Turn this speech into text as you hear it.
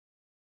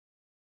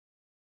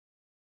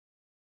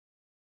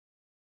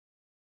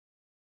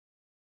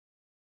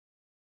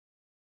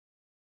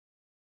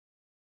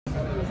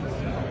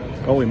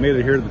Well, we made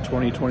it here to the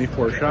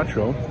 2024 SHOT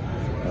Show.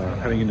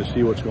 Heading in to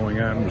see what's going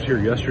on. I was here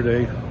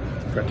yesterday.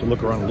 Got to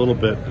look around a little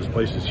bit. This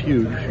place is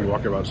huge. You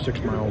walk about 6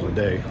 miles a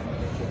day.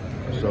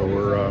 So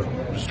we're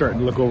just starting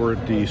to look over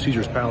at the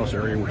Caesar's Palace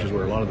area, which is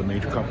where a lot of the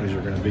major companies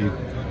are going to be.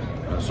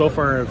 So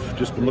far, I've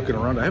just been looking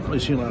around. I haven't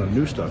really seen a lot of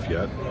new stuff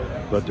yet,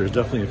 but there's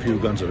definitely a few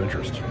guns of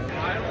interest.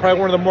 Probably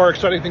one of the more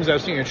exciting things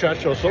I've seen at SHOT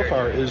Show so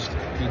far is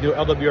the new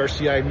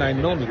LWRCI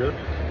 9mm.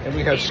 And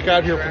we have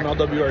Scott here from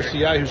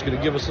LWRCI who's going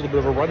to give us a little bit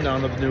of a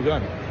rundown of the new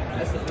gun.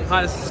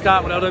 Hi, this is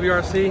Scott with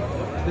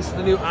LWRC. This is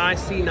the new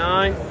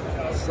IC9.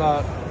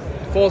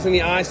 It falls in the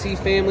IC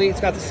family.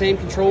 It's got the same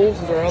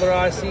controls as our other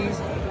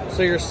ICs.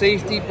 So your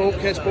safety, bolt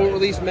catch, bolt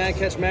release, mag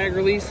catch, mag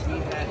release.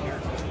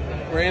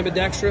 We're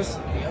ambidextrous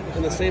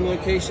in the same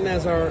location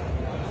as our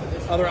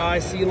other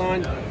IC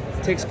line.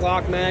 It takes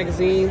Glock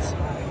magazines.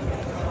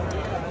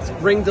 It's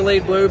ring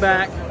delayed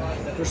blowback.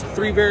 There's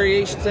 3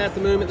 variations at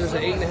the moment. There's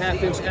an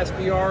 8.5-inch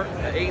SBR,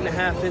 an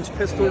 8.5-inch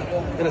pistol,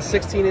 and a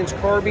 16-inch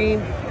carbine.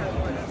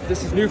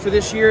 This is new for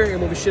this year,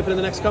 and we'll be shipping in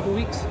the next couple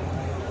weeks.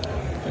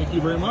 Thank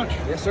you very much.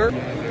 Yes, sir.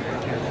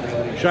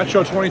 SHOT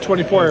Show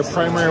 2024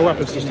 Primary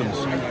Weapon Systems.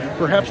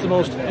 Perhaps the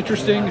most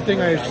interesting thing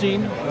I've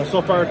seen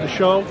so far at the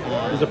show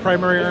is the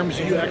Primary Arms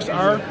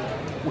UXR,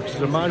 which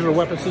is a modular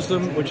weapon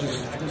system, which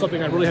is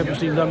something I really haven't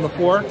seen done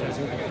before.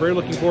 Very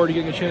looking forward to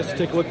getting a chance to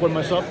take a look at one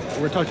myself.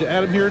 We're going to talk to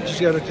Adam here,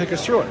 just got to take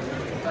us through it.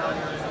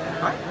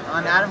 Hi,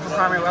 I'm Adam from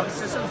Primary Weapon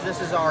Systems.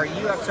 This is our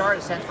UXR.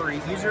 It stands for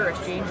User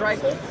Exchange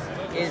Rifle.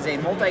 It is a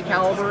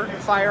multi-caliber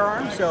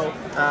firearm, so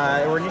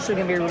we're initially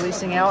going to be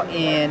releasing out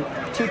in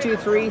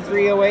 223,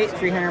 308,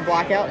 300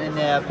 blackout, and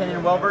the pin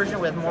and well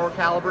version with more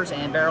calibers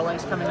and barrel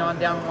lengths coming on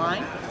down the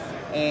line.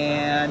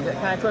 And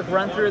kind of quick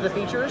run through the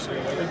features.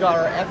 We've got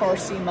our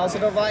FRC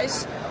muzzle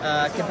device,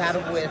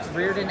 compatible with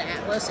Reardon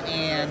Atlas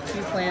and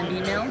Q-plan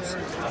B mounts.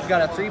 You've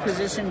got a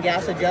 3-position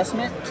gas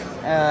adjustment.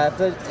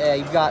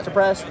 You've got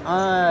suppressed,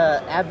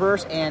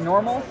 adverse, and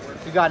normal.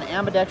 You've got an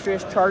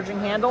ambidextrous charging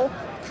handle.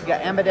 You've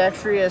got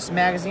ambidextrous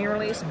magazine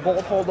release,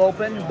 bolt hold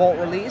open, bolt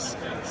release.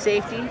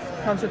 Safety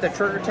comes with a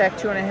Trigger Tech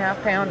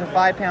 2.5-pound to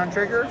 5-pound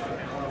trigger.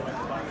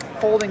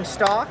 Folding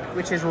stock,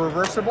 which is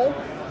reversible.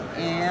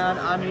 And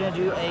I'm going to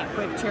do a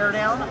quick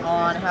teardown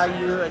on how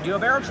you do a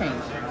barrel change.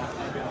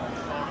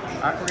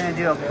 All right, we're going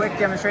to do a quick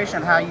demonstration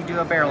of how you do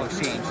a barrel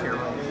exchange here.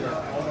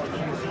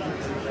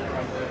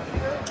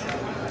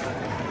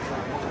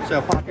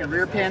 So pop your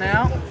rear pin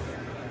out.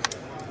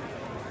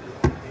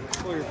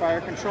 Pull your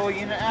fire control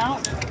unit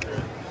out.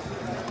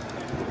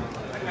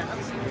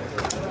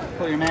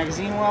 Pull your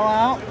magazine well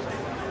out.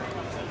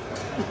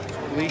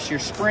 Release your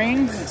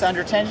spring. It's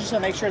under tension, so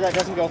make sure that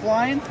doesn't go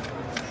flying.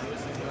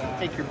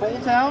 Take your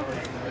bolt out.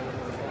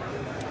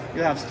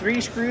 You'll have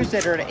 3 screws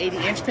that are at 80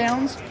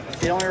 inch-pounds.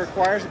 It only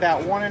requires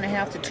about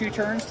 1.5 to 2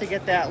 turns to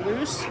get that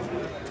loose.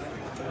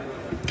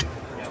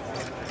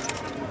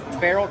 The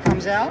barrel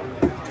comes out,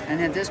 and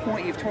at this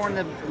point you've torn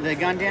the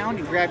gun down.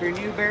 You grab your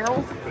new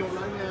barrel.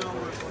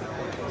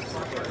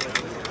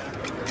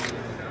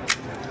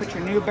 Put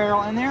your new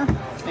barrel in there.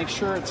 Make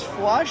sure it's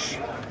flush.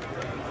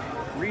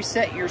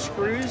 Reset your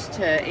screws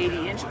to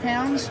 80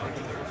 inch-pounds.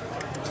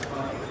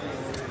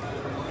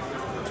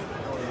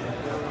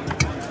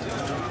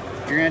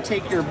 You're going to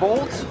take your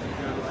bolt,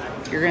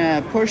 you're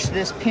going to push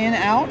this pin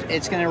out,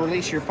 it's going to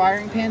release your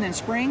firing pin and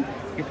spring.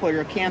 You pull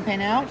your cam pin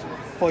out,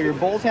 pull your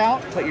bolt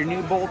out, put your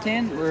new bolt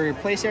in,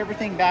 replace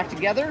everything back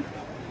together.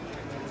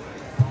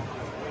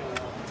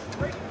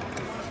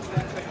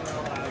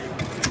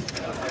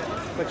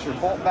 Put your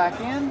bolt back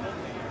in.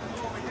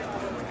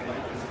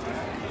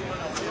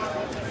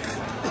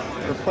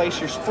 Replace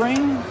your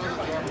spring.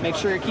 Make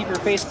sure you keep your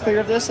face clear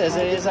of this as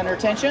it is under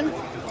tension.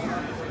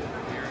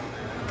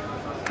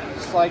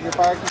 Slide your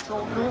fire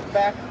control group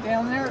back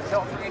down there.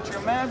 Don't forget your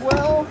mag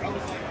well.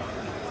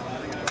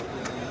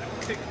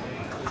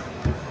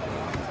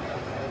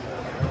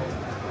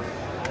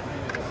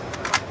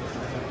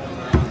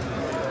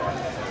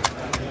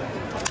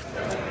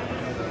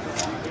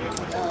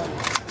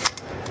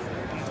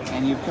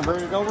 And you've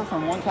converted over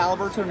from one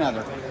caliber to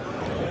another.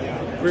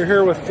 We're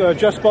here with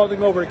Jeff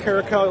Spalding over at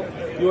Caracal,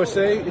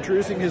 USA,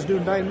 introducing his new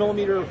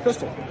 9mm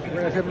pistol. We're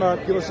going to have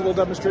him give us a little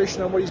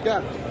demonstration on what he's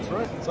got. That's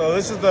right. So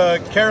this is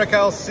the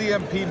Caracal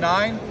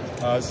CMP9.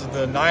 This is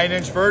the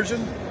 9-inch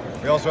version.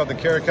 We also have the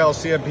Caracal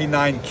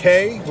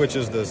CMP9K, which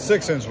is the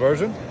 6-inch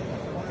version.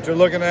 What you're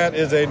looking at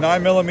is a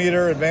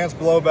 9mm advanced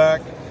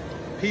blowback,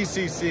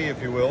 PCC,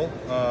 if you will.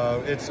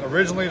 It's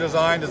originally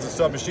designed as a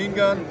submachine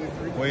gun.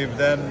 We've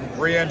then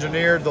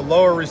re-engineered the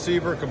lower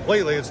receiver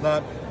completely. It's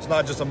not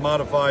just a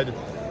modified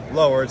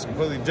lower, it's a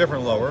completely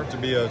different lower to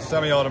be a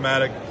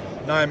semi-automatic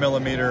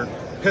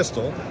 9mm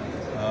pistol,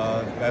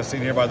 as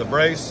seen here by the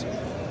brace.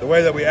 The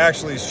way that we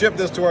actually ship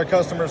this to our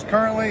customers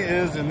currently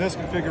is in this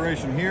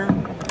configuration here.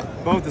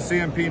 Both the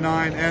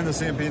CMP9 and the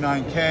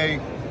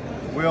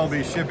CMP9K will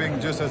be shipping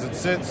just as it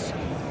sits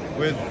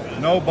with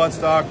no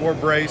buttstock or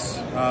brace,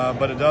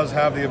 but it does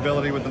have the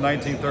ability with the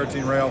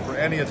 1913 rail for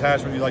any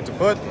attachment you'd like to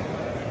put.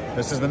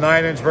 This is the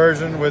 9-inch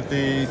version with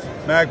the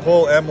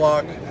Magpul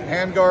M-Lock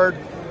handguard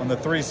on the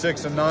 3,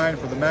 6, and 9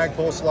 for the mag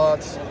pull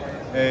slots,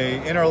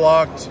 a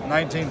interlocked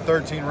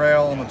 1913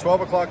 rail on the 12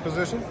 o'clock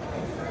position.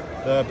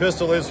 The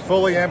pistol is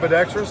fully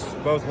ambidextrous,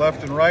 both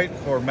left and right,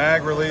 for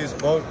mag release,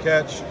 bolt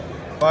catch,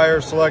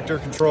 fire selector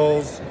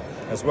controls,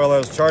 as well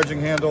as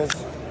charging handles.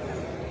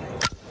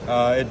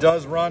 It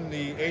does run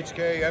the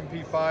HK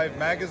MP5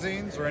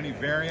 magazines, or any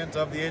variant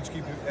of the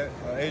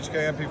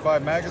HK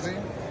MP5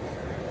 magazine.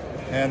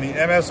 And the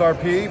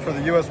MSRP for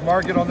the US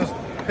market on this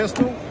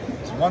pistol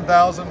is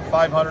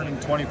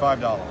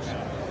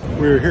 $1,525.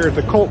 We're here at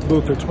the Colt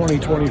booth of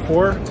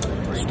 2024,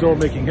 still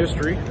making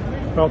history.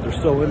 Well, they're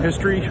still in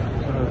history.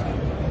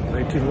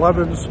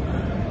 1911s,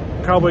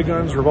 cowboy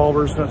guns,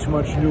 revolvers, not too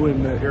much new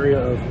in the area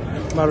of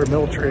modern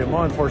military and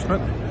law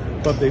enforcement,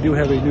 but they do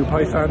have a new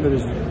Python that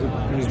is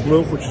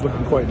blue, which is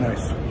looking quite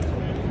nice.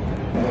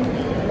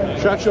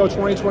 SHOT Show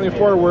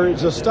 2024, we're at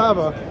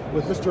ZASTAVA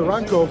with Mr.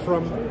 Ranko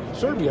from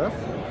Serbia,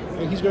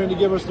 and he's going to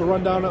give us the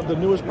rundown of the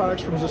newest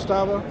products from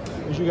ZASTAVA.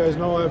 As you guys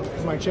know,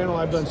 from my channel,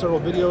 I've done several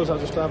videos on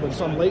ZASTAVA and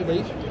some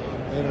lately,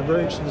 and I'm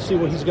very interested to see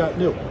what he's got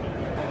new.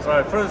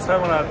 So first I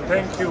want to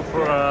thank you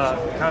for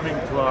coming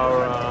to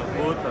our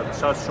booth at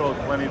SHOT Show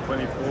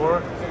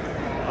 2024.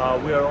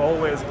 We are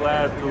always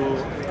glad to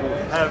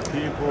have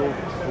people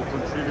who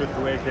contribute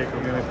to AK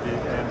community,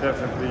 and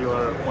definitely you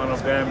are one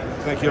of them.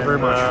 Thank you very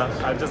much.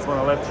 I just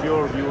want to let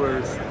your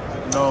viewers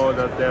know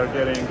that they're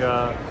getting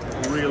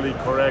really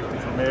correct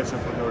information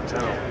from your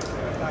channel.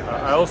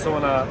 I also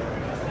want to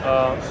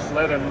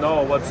let them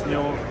know what's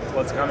new,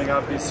 what's coming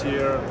up this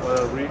year,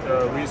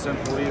 recent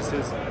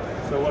releases.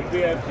 So what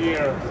we have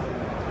here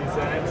is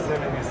an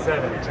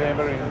M77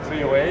 chamber in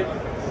 308.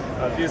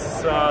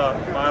 This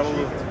model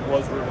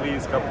was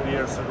released a couple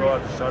years ago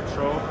at the SHOT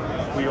Show.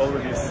 We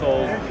already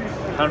sold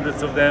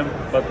hundreds of them,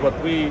 but what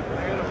we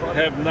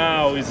have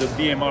now is a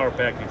DMR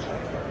package.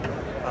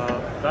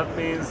 That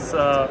means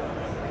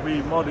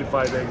we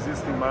modified the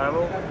existing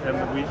model and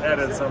we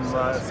added some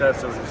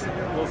accessories.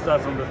 We'll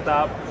start from the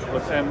top.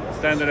 What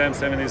standard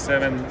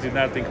M77 did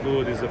not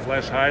include is a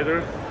flash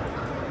hider.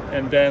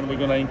 And then we're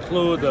going to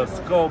include a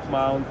scope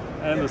mount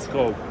and a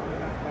scope.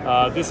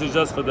 This is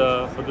just for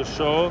the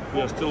show. We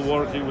are still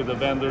working with the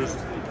vendors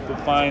to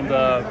find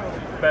the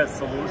best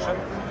solution.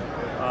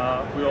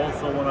 We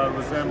also want to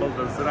resemble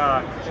the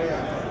ZRAC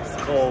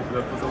scope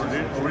that was the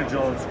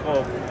original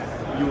scope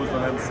used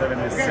on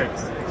M76.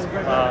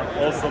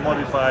 Also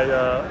modify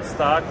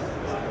stock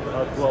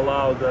to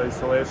allow the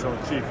installation of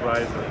cheek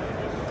riser.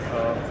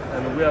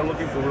 And we are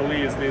looking to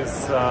release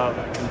this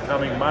in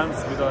coming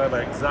months. We don't have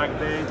an exact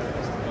date.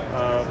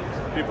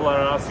 People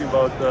are asking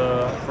about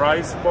the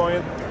price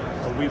point.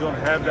 We don't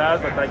have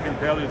that, but I can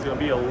tell you it's going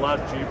to be a lot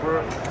cheaper,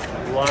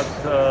 a lot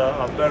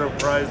a better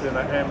price than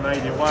an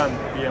M91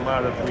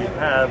 DMR that we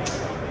have.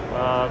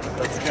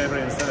 That's chambered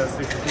in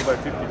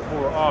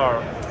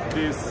 762x54R.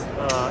 This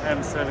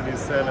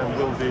M77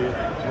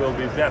 will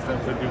be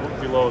definitely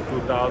below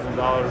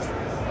 $2,000,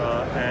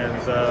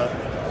 and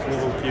we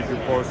will keep you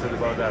posted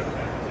about that.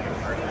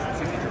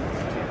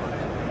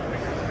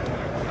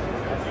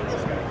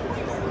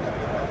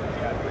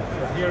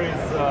 Here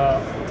is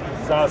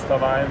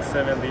ZASTAVA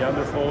M70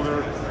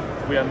 underfolder.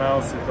 We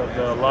announced it at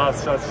the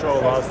last SHOT Show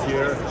last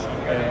year,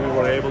 and we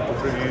were able to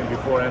bring it in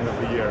before end of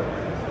the year.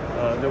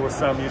 There were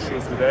some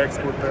issues with the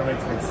export permit,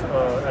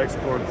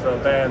 export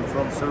ban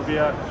from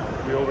Serbia.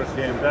 We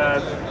overcame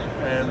that,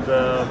 and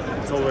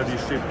it's already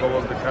shipped all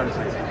over the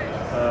country.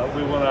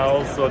 We want to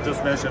also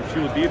just mention a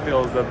few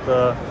details that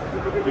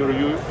your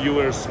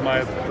viewers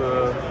might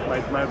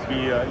not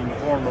be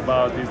informed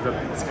about. Is that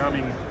it's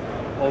coming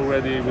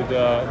already with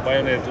the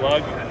bayonet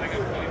lug,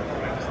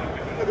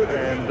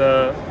 and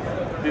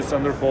this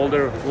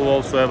underfolder will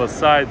also have a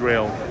side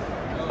rail.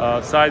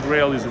 Side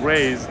rail is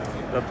raised,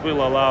 that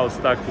will allow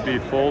stock to be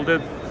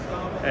folded,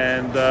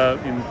 and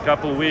in a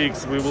couple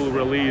weeks we will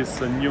release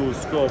a new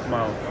scope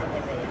mount.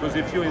 Because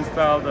if you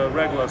install the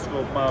regular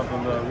scope mount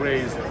on the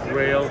raised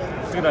rail,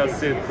 it's gonna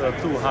sit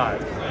too high.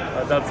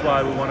 That's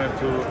why we wanted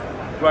to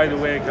right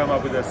away come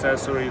up with an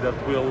accessory that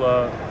will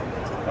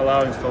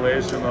allow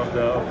installation of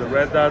the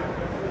red dot.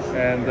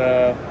 And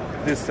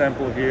this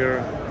sample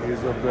here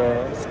is of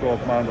the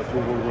scope mount that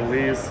we will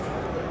release.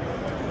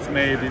 It's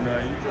made in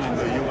the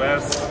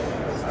US,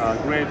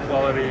 great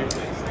quality,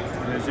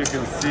 and as you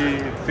can see,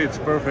 it fits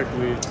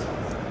perfectly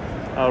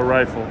our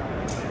rifle.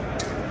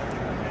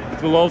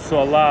 It will also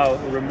allow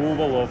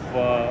removal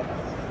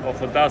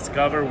of a dust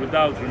cover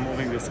without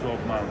removing the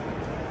scope mount.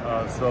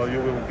 So you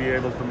will be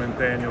able to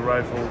maintain your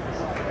rifle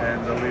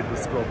and leave the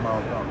scope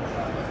mount on.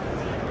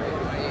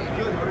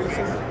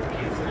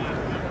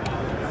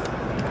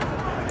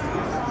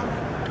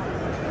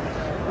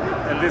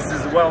 And this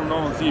is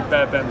well-known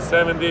ZPAP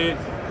M70.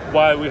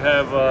 Why we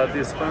have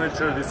this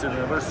furniture, this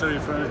anniversary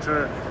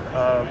furniture.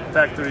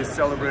 Factory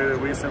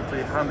celebrated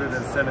recently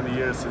 170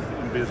 years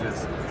in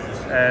business.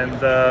 And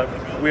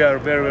we are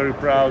very, very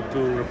proud to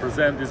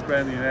represent this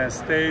brand in the United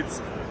States.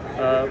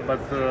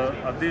 But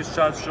at this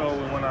SHOT Show,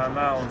 we want to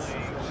announce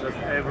that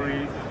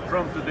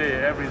from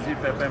today, every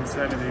ZPAP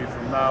M70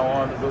 from now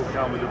on will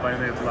come with a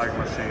bayonet-like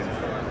machine.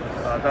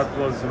 That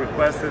was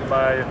requested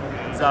by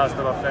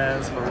ZASTAVA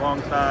fans for a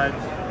long time,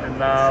 and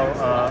now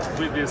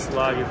with this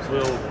slug it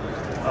will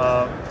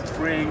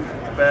bring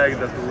back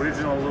that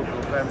original look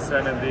of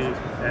M70,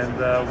 and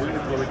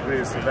it will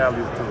increase the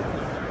value too.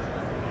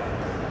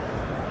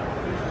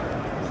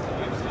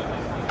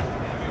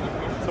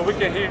 So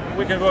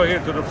we can go here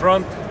to the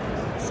front.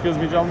 Excuse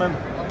me, gentlemen.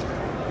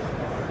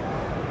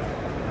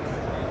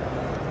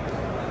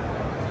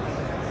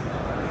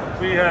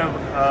 We have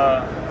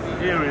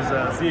here is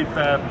a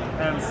ZPAP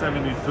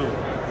M72.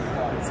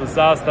 It's a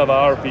ZASTAVA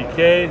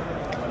RPK.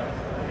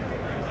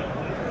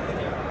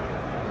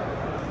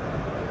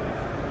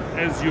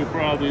 As you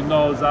probably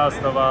know,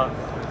 ZASTAVA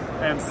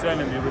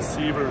M70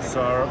 receivers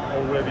are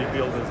already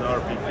built as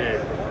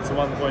RPK. It's a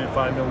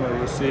 1.5mm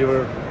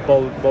receiver,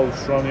 both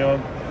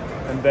Shronion,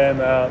 and then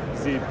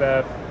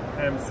ZPAP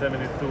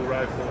M72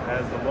 rifle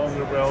has the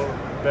longer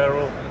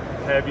barrel,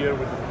 heavier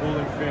with the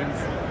cooling fins,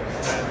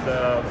 and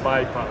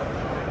bipod.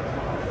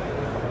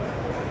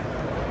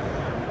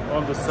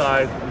 On the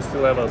side, we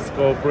still have a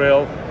scope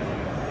rail,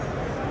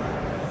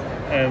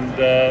 and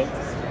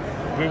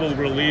we will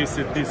release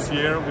it this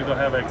year. We don't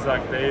have an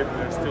exact date.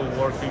 We're still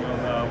working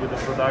on with the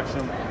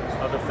production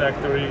of the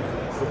factory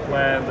to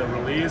plan the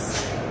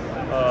release.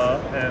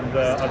 And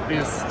at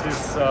this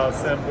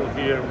sample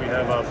here, we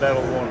have a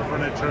battle-worn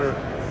furniture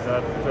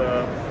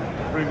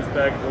that brings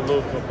back the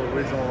look of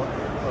original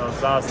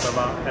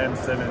ZASTAVA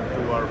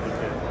M72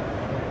 RPK.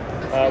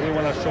 We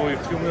want to show you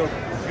a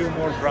few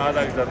more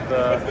products that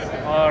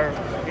are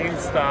in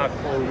stock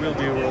or will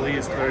be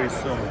released very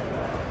soon.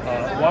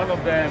 One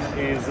of them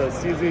is a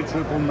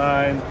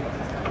CZ999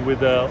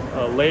 with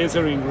a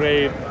laser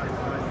engraved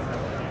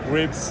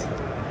grips,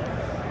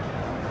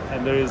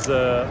 and there is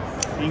a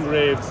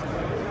engraved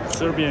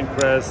Serbian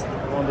crest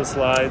on the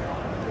slide,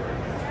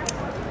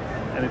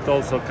 and it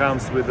also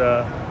comes with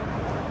a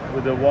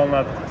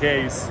walnut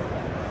case.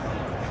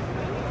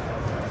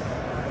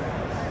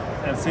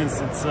 And since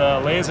it's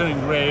laser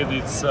engraved,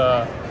 it's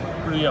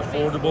pretty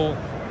affordable,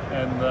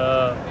 and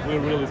we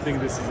really think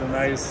this is a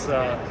nice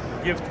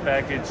gift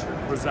package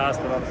for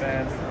ZASTAVA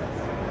fans.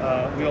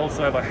 We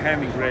also have a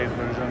hand engraved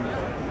version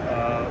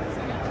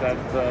that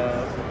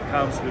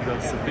comes with the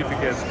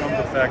certificates from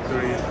the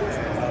factory.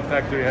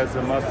 Factory has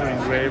the master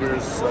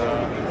engravers,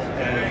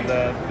 and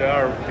there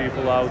are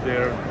people out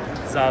there,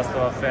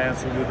 ZASTAVA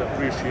fans, who would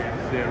appreciate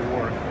their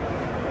work.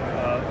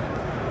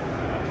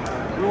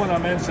 We want to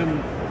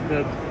mention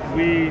that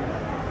we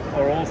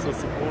are also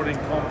supporting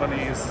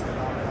companies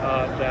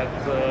that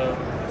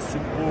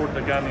support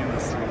the gun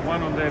industry.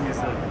 One of them is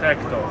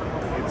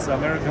Tecto. It's an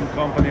American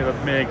company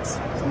that makes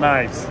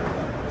knives.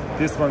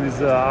 This one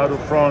is out of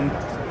front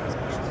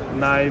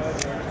knife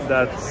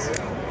that's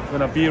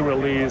going to be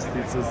released.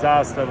 It's a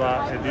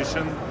ZASTAVA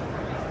edition.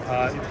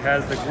 It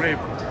has the grip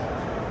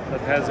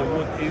that has a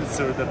wood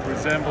insert that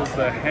resembles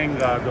the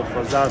handguard of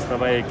a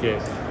ZASTAVA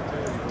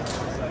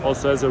AK.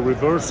 Also has a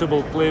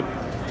reversible clip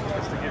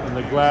and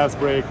a glass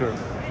breaker.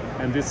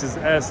 And this is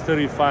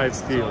S35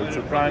 steel. It's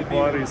a prime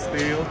quality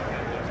steel,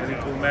 and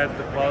it will match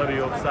the quality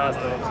of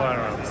ZASTAVA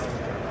firearms.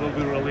 It will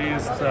be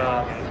released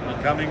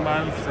in coming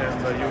months,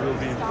 and you will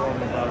be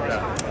informed about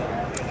that.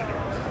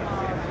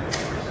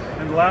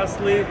 And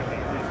lastly,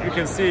 you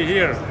can see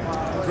here,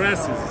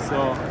 dresses.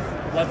 So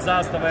what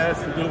ZASTAVA has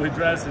to do with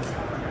dresses.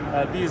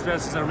 These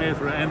dresses are made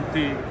for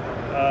empty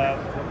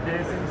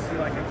casings,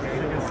 like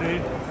you can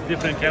see,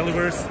 different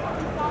calibers.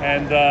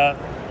 And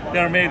they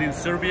are made in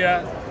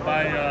Serbia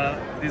by a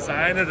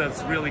designer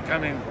that's really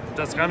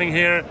just coming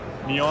here,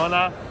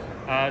 Miona.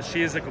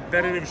 She is a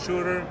competitive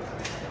shooter.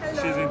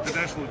 Hello. She's an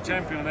international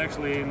champion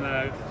actually in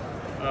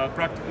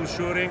practical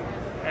shooting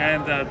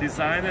and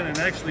designer. And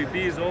actually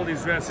all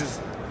these dresses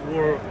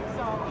were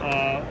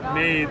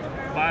made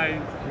by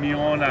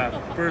Miona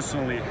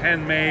personally,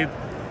 handmade.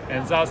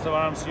 And ZASTAVA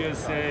Arms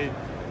USA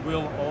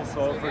will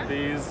also offer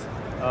these.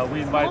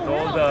 We invite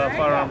all the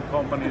firearm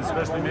companies,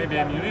 especially maybe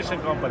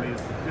ammunition companies.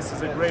 This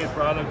is a great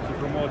product to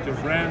promote your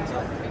brand,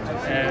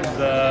 and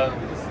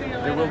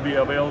they will be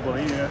available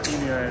in the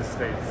United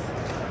States.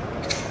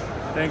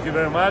 Thank you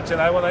very much,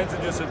 and I want to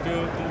introduce you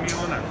to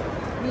Miona.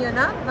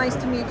 Miona, nice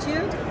to meet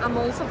you. I'm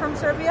also from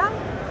Serbia.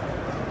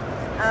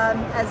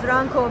 As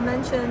Ranko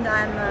mentioned,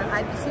 I'm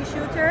an IPC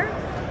shooter,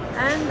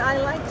 and I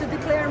like to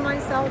declare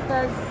myself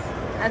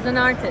as an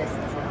artist.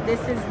 This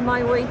is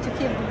my way to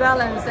keep the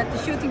balance at the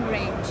shooting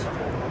range.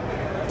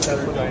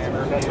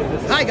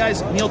 Hi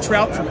guys, Neil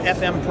Trout from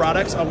FM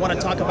Products. I want to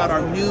talk about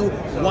our new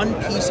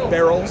one-piece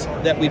barrels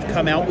that we've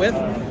come out with,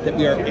 that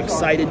we are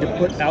excited to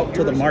put out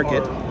to the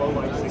market.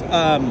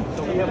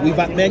 We've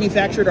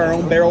manufactured our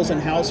own barrels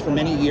in-house for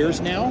many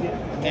years now,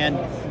 and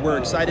we're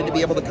excited to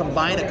be able to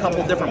combine a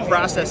couple different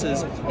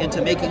processes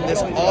into making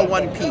this all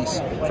one piece.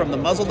 From the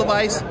muzzle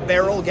device,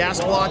 barrel, gas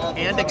block,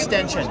 and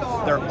extension,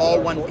 they're all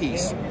one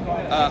piece.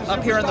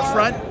 Up here in the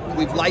front,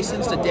 we've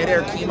licensed a dead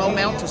air chemo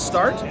mount to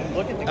start.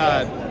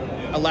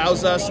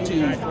 allows us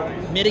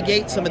to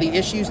mitigate some of the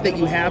issues that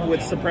you have with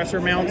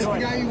suppressor mounts,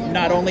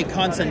 not only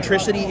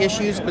concentricity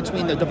issues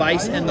between the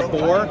device and the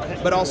bore,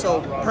 but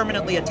also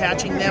permanently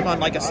attaching them on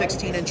like a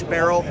 16-inch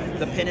barrel.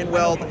 The pin and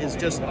weld is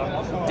just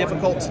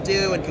difficult to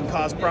do and can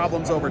cause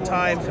problems over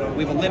time.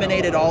 We've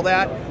eliminated all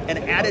that. An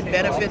added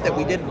benefit that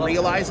we didn't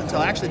realize until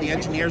actually the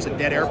engineers at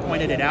Dead Air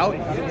pointed it out,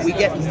 we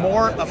get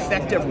more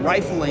effective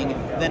rifling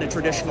than a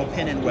traditional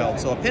pin and weld.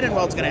 So a pin and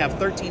weld is going to have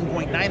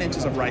 13.9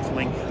 inches of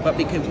rifling, but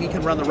because we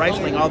can run the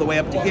rifling all the way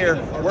up to here,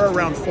 we're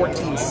around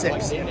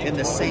 14.6 in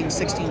the same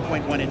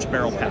 16.1 inch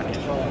barrel package.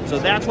 So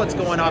that's what's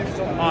going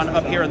on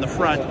up here in the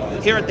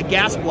front. Here at the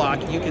gas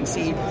block, you can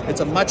see it's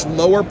a much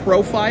lower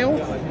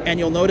profile, and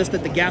you'll notice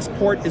that the gas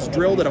port is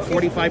drilled at a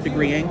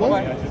 45-degree angle.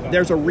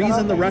 There's a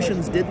reason the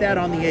Russians did that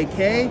on the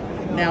AK.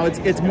 Now,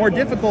 it's more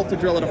difficult to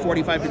drill at a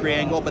 45-degree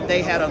angle, but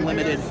they had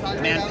unlimited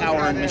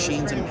manpower and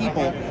machines and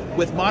people.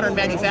 With modern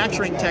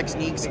manufacturing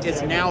techniques,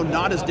 it's now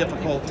not as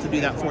difficult to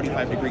do that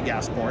 45-degree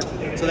gas port.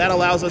 So that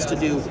allows us to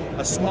do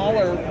a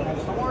smaller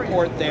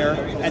port there,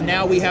 and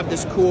now we have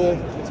this cool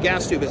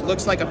gas tube. It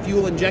looks like a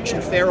fuel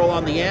injection ferrule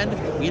on the end.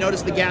 You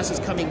notice the gas is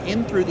coming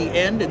in through the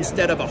end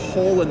instead of a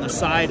hole in the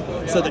side,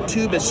 so the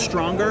tube is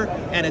stronger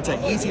and it's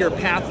an easier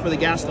path for the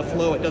gas to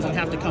flow. It doesn't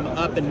have to come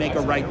up and make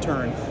a right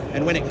turn.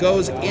 And when it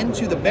goes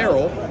into the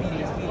barrel,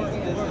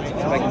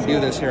 if I can do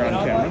this here on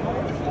camera,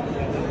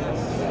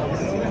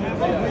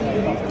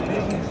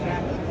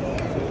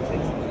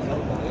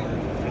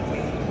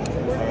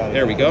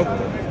 there we go.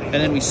 And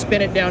then we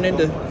spin it down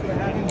into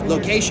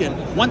location.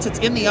 Once it's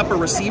in the upper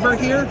receiver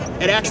here,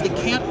 it actually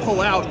can't pull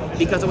out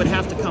because it would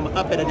have to come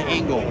up at an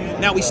angle.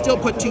 Now we still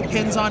put 2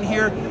 pins on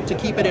here to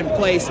keep it in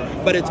place,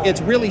 but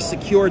it's really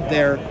secured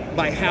there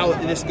by how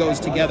this goes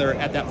together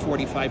at that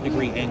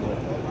 45-degree angle.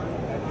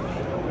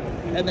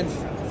 And then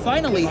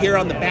finally here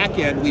on the back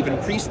end, we've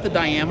increased the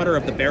diameter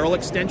of the barrel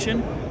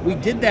extension. We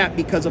did that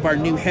because of our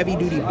new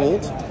heavy-duty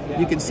bolt.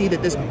 You can see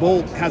that this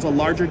bolt has a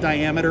larger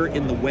diameter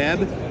in the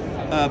web,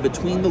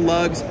 between the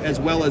lugs as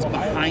well as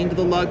behind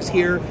the lugs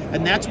here,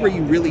 and that's where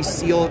you really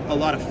seal a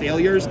lot of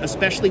failures,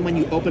 especially when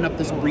you open up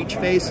this breech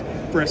face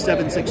for a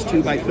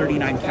 7.62 by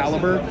 39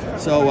 caliber.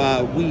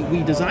 So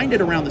we designed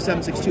it around the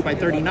 7.62 by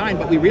 39,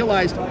 but we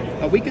realized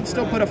we could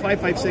still put a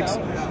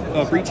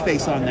 5.56 breech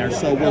face on there.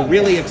 So we're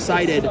really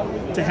excited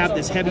to have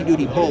this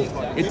heavy-duty bolt.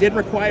 It did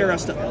require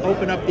us to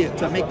open up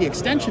to make the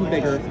extension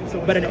bigger,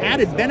 but an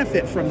added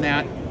benefit from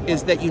that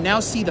is that you now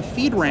see the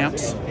feed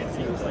ramps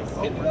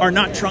are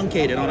not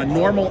truncated. On a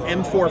normal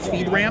M4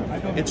 feed ramp,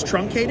 it's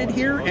truncated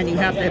here, and you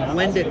have to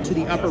blend it to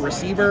the upper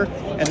receiver,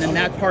 and then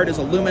that part is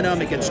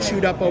aluminum. It gets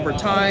chewed up over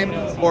time,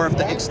 or if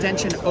the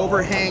extension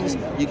overhangs,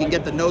 you can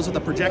get the nose of the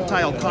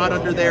projectile caught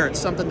under there. It's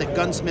something that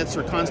gunsmiths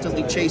are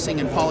constantly chasing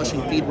and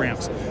polishing feed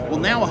ramps. Well,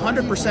 now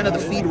 100% of the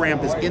feed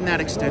ramp is in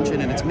that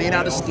extension, and it's made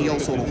out of steel,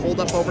 so it'll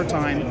hold up over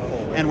time,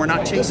 and we're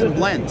not chasing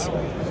blends.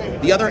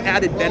 The other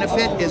added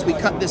benefit is we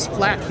cut this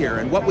flat here,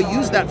 and what we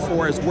use that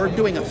for is we're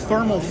doing a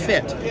thermal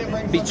fit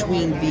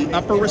between the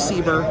upper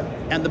receiver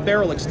and the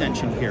barrel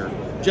extension here,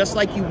 just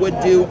like you would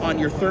do on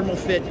your thermal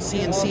fit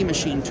CNC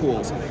machine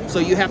tools. So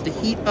you have to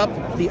heat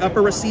up the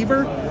upper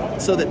receiver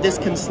so that this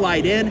can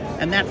slide in,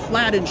 and that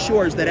flat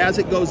ensures that as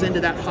it goes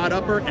into that hot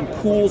upper and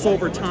cools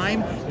over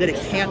time, that it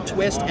can't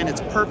twist, and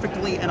it's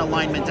perfectly in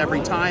alignment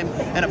every time.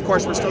 And of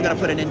course, we're still going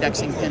to put an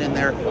indexing pin in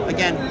there.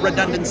 Again,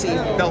 redundancy,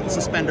 belt and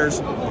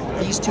suspenders.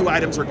 These 2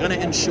 items are going to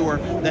ensure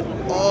that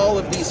all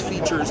of these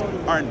features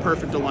are in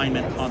perfect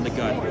alignment on the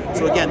gun.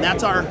 So again,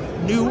 that's our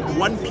new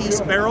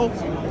one-piece barrel,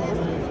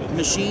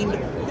 machined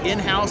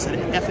in-house at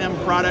FM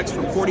Products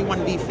from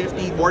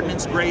 41V50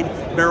 ordnance grade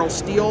barrel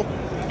steel,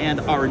 and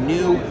our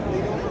new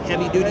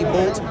heavy-duty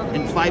bolt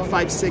in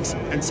 5.56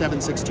 and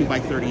 7.62 by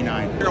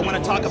 39. Here I want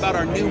to talk about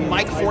our new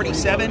Mike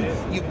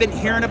 47. You've been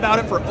hearing about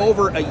it for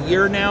over a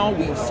year now.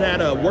 We've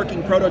had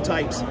working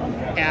prototypes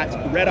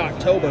at Red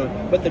October,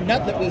 but the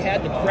nut that we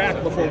had to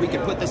crack before we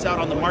could put this out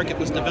on the market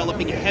was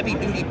developing a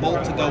heavy-duty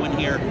bolt to go in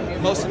here.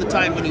 Most of the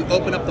time when you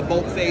open up the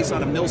bolt face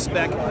on a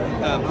mil-spec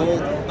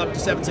bolt up to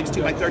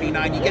 7.62 by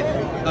 39, you get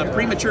a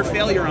premature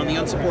failure on the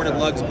unsupported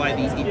lugs by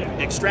the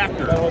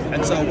extractor.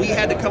 And so we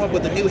had to come up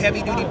with a new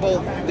heavy-duty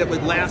bolt that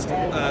would last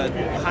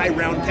high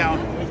round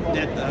count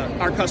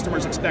that our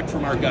customers expect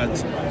from our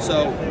guns.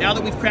 So now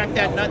that we've cracked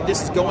that nut,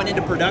 this is going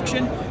into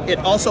production. It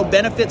also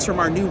benefits from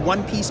our new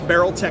one-piece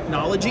barrel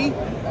technology.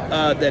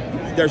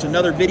 That there's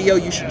another video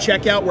you should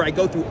check out where I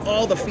go through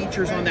all the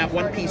features on that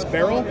one-piece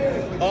barrel,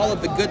 all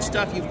of the good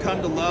stuff you've come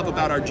to love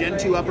about our Gen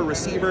 2 upper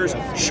receivers,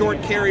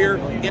 short carrier,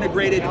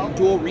 integrated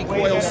dual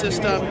recoil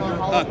system,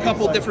 a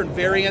couple different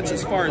variants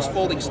as far as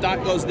folding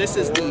stock goes. This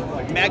is the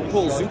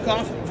Magpul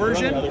Zukov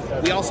version.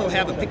 We also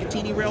have a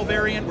Picatinny rail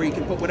variant where you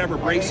can put whatever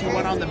brace you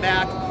want on the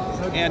back.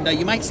 And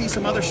you might see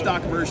some other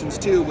stock versions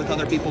too with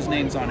other people's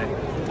names on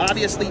it.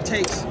 Obviously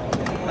takes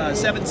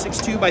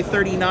 7.62 by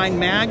 39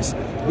 mags.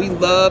 We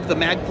love the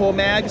Magpul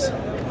mags.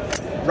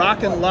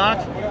 Rock and lock.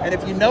 And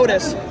if you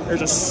notice,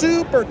 there's a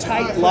super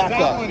tight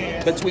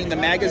lockup between the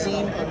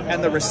magazine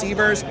and the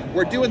receivers.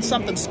 We're doing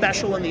something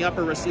special in the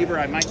upper receiver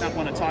I might not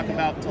want to talk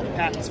about until the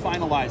patent's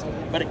finalized,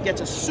 but it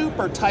gets a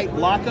super tight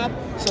lockup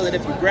so that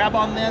if you grab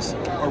on this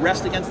or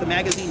rest against the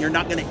magazine, you're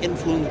not going to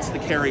influence the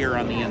carrier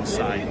on the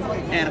inside.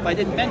 And if I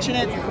didn't mention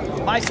it,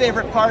 my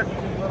favorite part,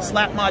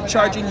 slap mod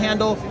charging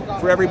handle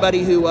for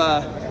everybody who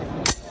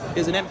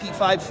is an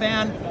MP5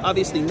 fan.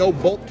 Obviously no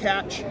bolt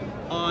catch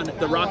on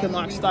the Rock and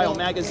Lock style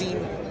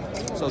magazine.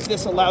 So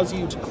this allows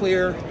you to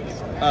clear,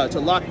 to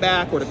lock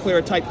back or to clear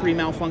a Type 3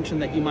 malfunction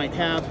that you might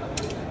have.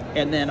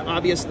 And then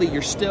obviously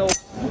you're still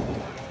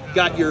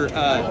got your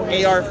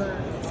AR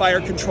fire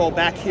control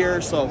back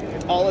here. So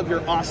all of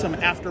your awesome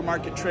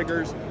aftermarket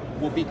triggers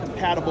will be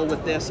compatible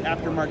with this,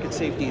 aftermarket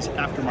safeties,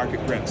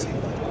 aftermarket grips.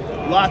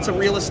 Lots of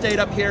real estate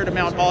up here to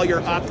mount all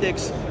your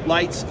optics,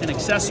 lights, and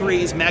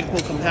accessories,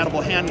 Magpul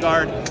compatible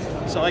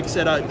handguard. So like I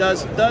said, it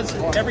does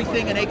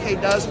everything an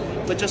AK does,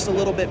 but just a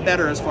little bit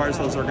better as far as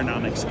those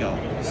ergonomics go.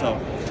 So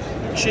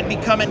should be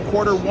coming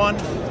Q1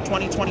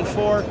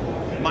 2024.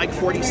 Mike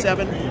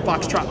 47,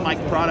 Foxtrot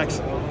Mike Products.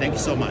 Thank you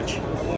so much.